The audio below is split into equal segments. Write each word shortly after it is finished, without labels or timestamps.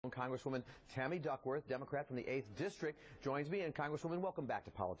Congresswoman Tammy Duckworth, Democrat from the 8th District, joins me. And Congresswoman, welcome back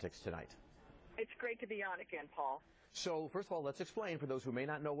to politics tonight. It's great to be on again, Paul. So, first of all, let's explain for those who may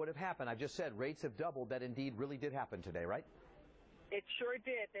not know what have happened. I've just said rates have doubled. That indeed really did happen today, right? It sure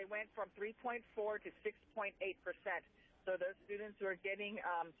did. They went from 3.4 to 6.8%. So those students who are getting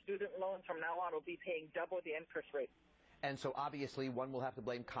student loans from now on will be paying double the interest rate. And so obviously one will have to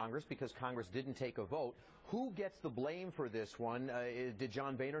blame Congress because Congress didn't take a vote. Who gets the blame for this one? Did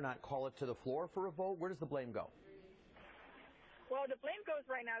John Boehner not call it to the floor for a vote? Where does the blame go? Well, the blame goes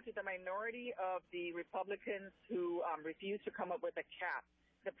right now to the minority of the Republicans who refuse to come up with a cap.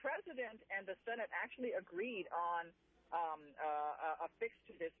 The president and the Senate actually agreed on a fix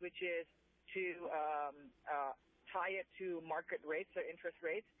to this, which is to tie it to market rates or interest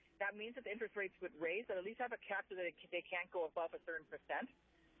rates. That means that the interest rates would raise, but at least have a cap so that they can't go above a certain percent.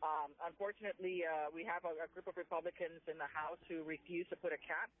 Unfortunately, we have a group of Republicans in the House who refuse to put a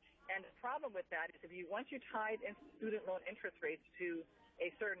cap. And the problem with that is once you tied student loan interest rates to a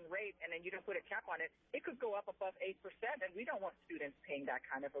certain rate and then you don't put a cap on it, it could go up above 8%, and we don't want students paying that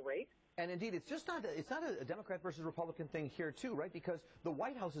kind of a rate. And indeed, it's not a Democrat versus Republican thing here, too, right? Because the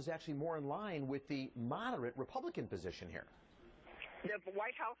White House is actually more in line with the moderate Republican position here. The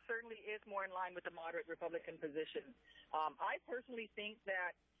White House certainly is more in line with the moderate Republican position. I personally think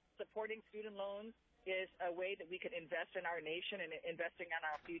that supporting student loans is a way that we can invest in our nation and investing in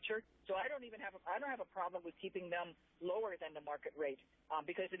our future. So I don't have a problem with keeping them lower than the market rate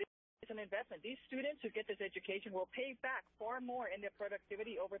because it is an investment. These students who get this education will pay back far more in their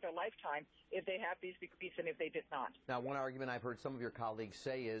productivity over their lifetime if they have these degrees than if they did not. Now, one argument I've heard some of your colleagues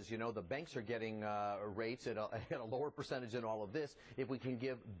say is, the banks are getting rates at a lower percentage than all of this. If we can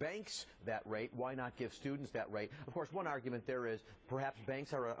give banks that rate, why not give students that rate? Of course, one argument there is perhaps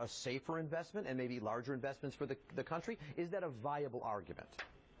banks are a safer investment and maybe larger investments for the country. Is that a viable argument?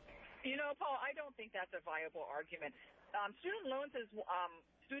 Paul, I don't think that's a viable argument. Student loans is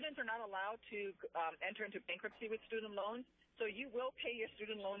students are not allowed to enter into bankruptcy with student loans, so you will pay your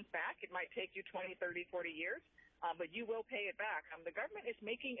student loans back. It might take you 20, 30, 40 years, but you will pay it back. The government is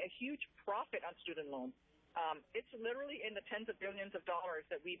making a huge profit on student loans. It's literally in the tens of billions of dollars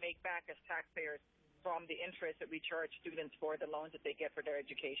that we make back as taxpayers from the interest that we charge students for the loans that they get for their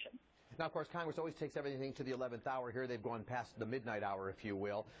education. Now, of course, Congress always takes everything to the 11th hour. Here they've gone past the midnight hour, if you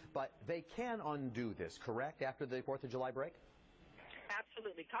will. But they can undo this, correct, after the 4th of July break?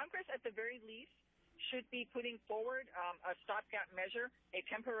 Absolutely. Congress, at the very least, should be putting forward a stopgap measure, a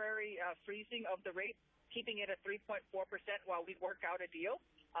temporary freezing of the rate, keeping it at 3.4% while we work out a deal.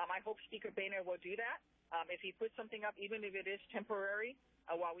 I hope Speaker Boehner will do that. If he puts something up, even if it is temporary,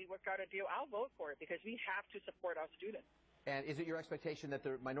 while we work out a deal, I'll vote for it because we have to support our students. And is it your expectation that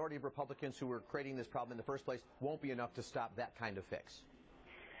the minority of Republicans who were creating this problem in the first place won't be enough to stop that kind of fix?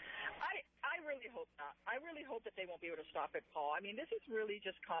 I really hope not. I really hope that they won't be able to stop it, Paul. I mean, this is really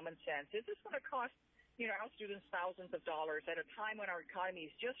just common sense. This is going to cost, our students thousands of dollars at a time when our economy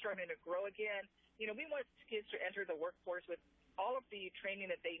is just starting to grow again. We want kids to enter the workforce with all of the training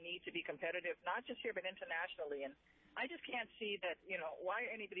that they need to be competitive, not just here but internationally. And I just can't see that, why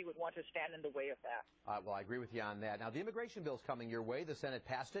anybody would want to stand in the way of that. Well, I agree with you on that. Now, the immigration bill's coming your way. The Senate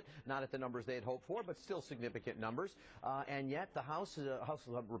passed it, not at the numbers they had hoped for, but still significant numbers. And yet the House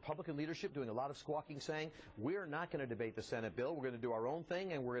Republican leadership doing a lot of squawking, saying, we're not going to debate the Senate bill. We're going to do our own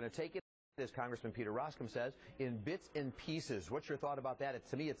thing, and we're going to take it, as Congressman Peter Roskam says, in bits and pieces. What's your thought about that?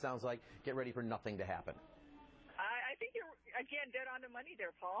 To me, it sounds like get ready for nothing to happen. I think you're, again, dead on the money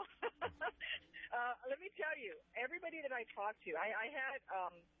there, Paul. Let me tell you, everybody that I talked to, I had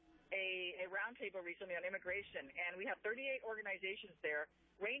a roundtable recently on immigration, and we have 38 organizations there,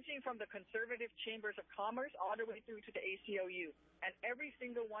 ranging from the conservative chambers of commerce all the way through to the ACLU. And every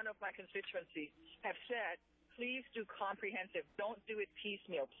single one of my constituencies have said, please do comprehensive. Don't do it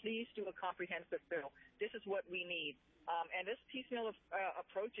piecemeal. Please do a comprehensive bill. This is what we need. And this piecemeal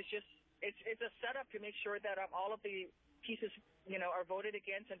approach is just, it's a setup to make sure that all of the pieces, are voted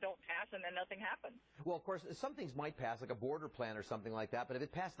against and don't pass, and then nothing happens. Well, of course, some things might pass, like a border plan or something like that, but if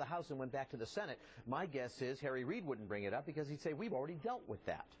it passed the House and went back to the Senate, my guess is Harry Reid wouldn't bring it up because he'd say, we've already dealt with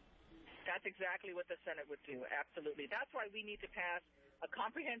that. That's exactly what the Senate would do, absolutely. That's why we need to pass a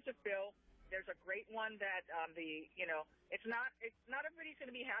comprehensive bill. There's a great one that it's not everybody's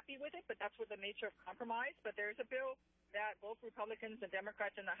going to be happy with it, but that's what the nature of compromise. But there's a bill that both Republicans and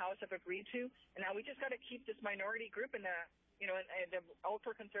Democrats in the House have agreed to, and now we just got to keep this minority group in the the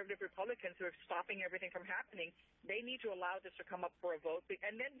ultra-conservative Republicans who are stopping everything from happening. They need to allow this to come up for a vote,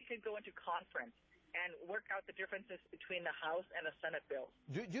 and then we can go into conference. and work out the differences between the House and the Senate bills.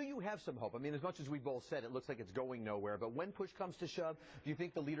 Do you have some hope? I mean, as much as we both said, it looks like it's going nowhere. But when push comes to shove, do you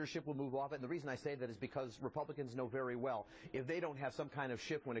think the leadership will move off it? And the reason I say that is because Republicans know very well if they don't have some kind of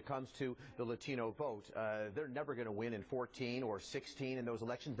shift when it comes to the Latino vote, they're never going to win in 14 or 16 in those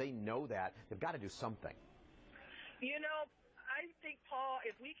elections. They know that. They've got to do something. You know, I think, Paul,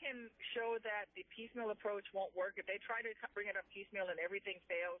 if we can show that the piecemeal approach won't work, if they try to bring it up piecemeal and everything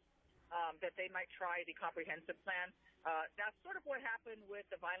fails, that they might try the comprehensive plan. That's sort of what happened with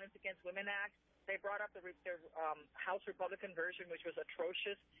the Violence Against Women Act. They brought up their House Republican version, which was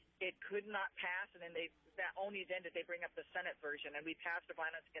atrocious. It could not pass, and then only then did they bring up the Senate version, and we passed the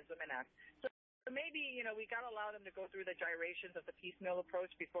Violence Against Women Act. So maybe, we got to allow them to go through the gyrations of the piecemeal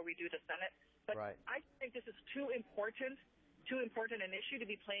approach before we do the Senate. But right. I think this is too important an issue to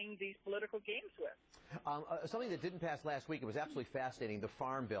be playing these political games with. Something that didn't pass last week, it was absolutely fascinating, the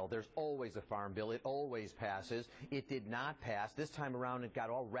Farm Bill. There's always a Farm Bill. It always passes. It did not pass. This time around, it got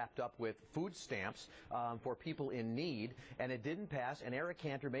all wrapped up with food stamps for people in need, and it didn't pass, and Eric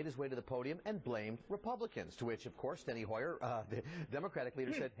Cantor made his way to the podium and blamed Republicans, to which, of course, Steny Hoyer, the Democratic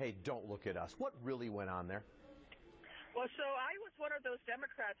leader, said, hey, don't look at us. What really went on there? Well, so I was one of those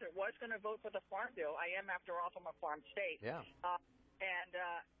Democrats that was going to vote for the Farm Bill. I am, after all, from a farm state. Yeah. And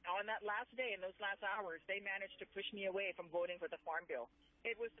on that last day, in those last hours, they managed to push me away from voting for the Farm Bill.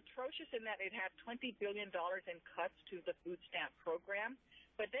 It was atrocious in that it had $20 billion in cuts to the food stamp program.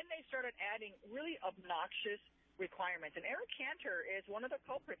 But then they started adding really obnoxious requirements. And Eric Cantor is one of the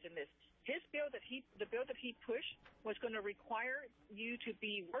culprits in this. His bill the bill that he pushed was going to require you to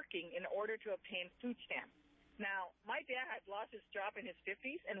be working in order to obtain food stamps. Now, my dad had lost his job in his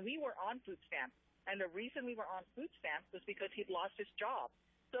 50s, and we were on food stamps. And the reason we were on food stamps was because he'd lost his job.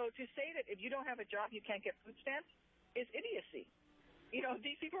 So to say that if you don't have a job, you can't get food stamps is idiocy.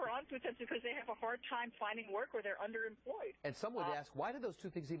 These people are on food stamps because they have a hard time finding work or they're underemployed. And some would ask, why do those two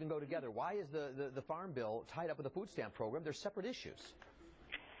things even go together? Why is the Farm Bill tied up with the food stamp program? They're separate issues.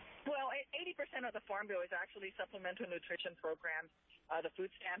 Well, 80% of the Farm Bill is actually supplemental nutrition programs, the food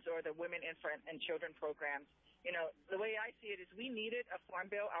stamps or the women, infant, and children programs. The way I see it is we needed a Farm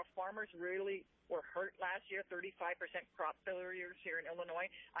Bill. Our farmers really were hurt last year, 35% crop failures here in Illinois.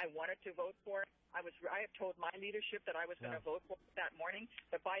 I wanted to vote for it. I have told my leadership that I was going to vote for it that morning,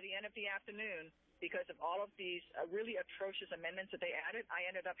 but by the end of the afternoon, because of all of these really atrocious amendments that they added, I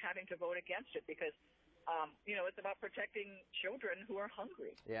ended up having to vote against it because it's about protecting children who are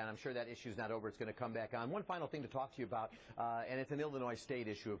hungry. Yeah, and I'm sure that issue's not over. It's going to come back on. One final thing to talk to you about, and it's an Illinois state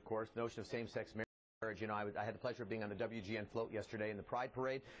issue, of course, the notion of same-sex marriage. I had the pleasure of being on the WGN float yesterday in the Pride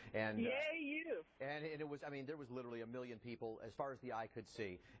Parade, and yay, you! And it was, there was literally 1 million people as far as the eye could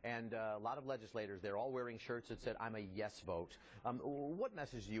see, and a lot of legislators. They're all wearing shirts that said, "I'm a yes vote." What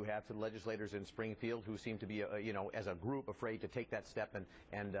message do you have to the legislators in Springfield who seem to be, as a group, afraid to take that step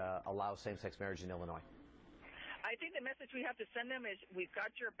and allow same-sex marriage in Illinois? I think the message we have to send them is, we've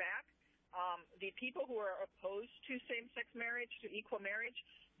got your back. The people who are opposed to same-sex marriage, to equal marriage,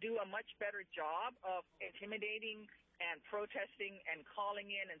 do a much better job of intimidating and protesting and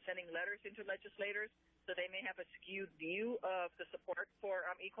calling in and sending letters into legislators, so they may have a skewed view of the support for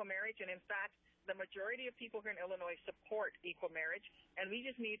equal marriage. And in fact, the majority of people here in Illinois support equal marriage, and we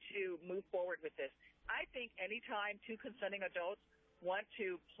just need to move forward with this. I think anytime two consenting adults want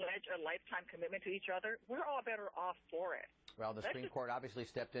to pledge a lifetime commitment to each other, we're all better off for it. Well, the Supreme Court obviously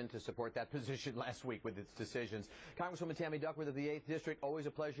stepped in to support that position last week with its decisions. Congresswoman Tammy Duckworth of the 8th District, always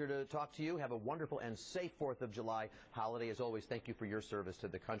a pleasure to talk to you. Have a wonderful and safe 4th of July holiday. As always, thank you for your service to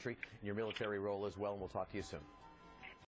the country and your military role as well, and we'll talk to you soon.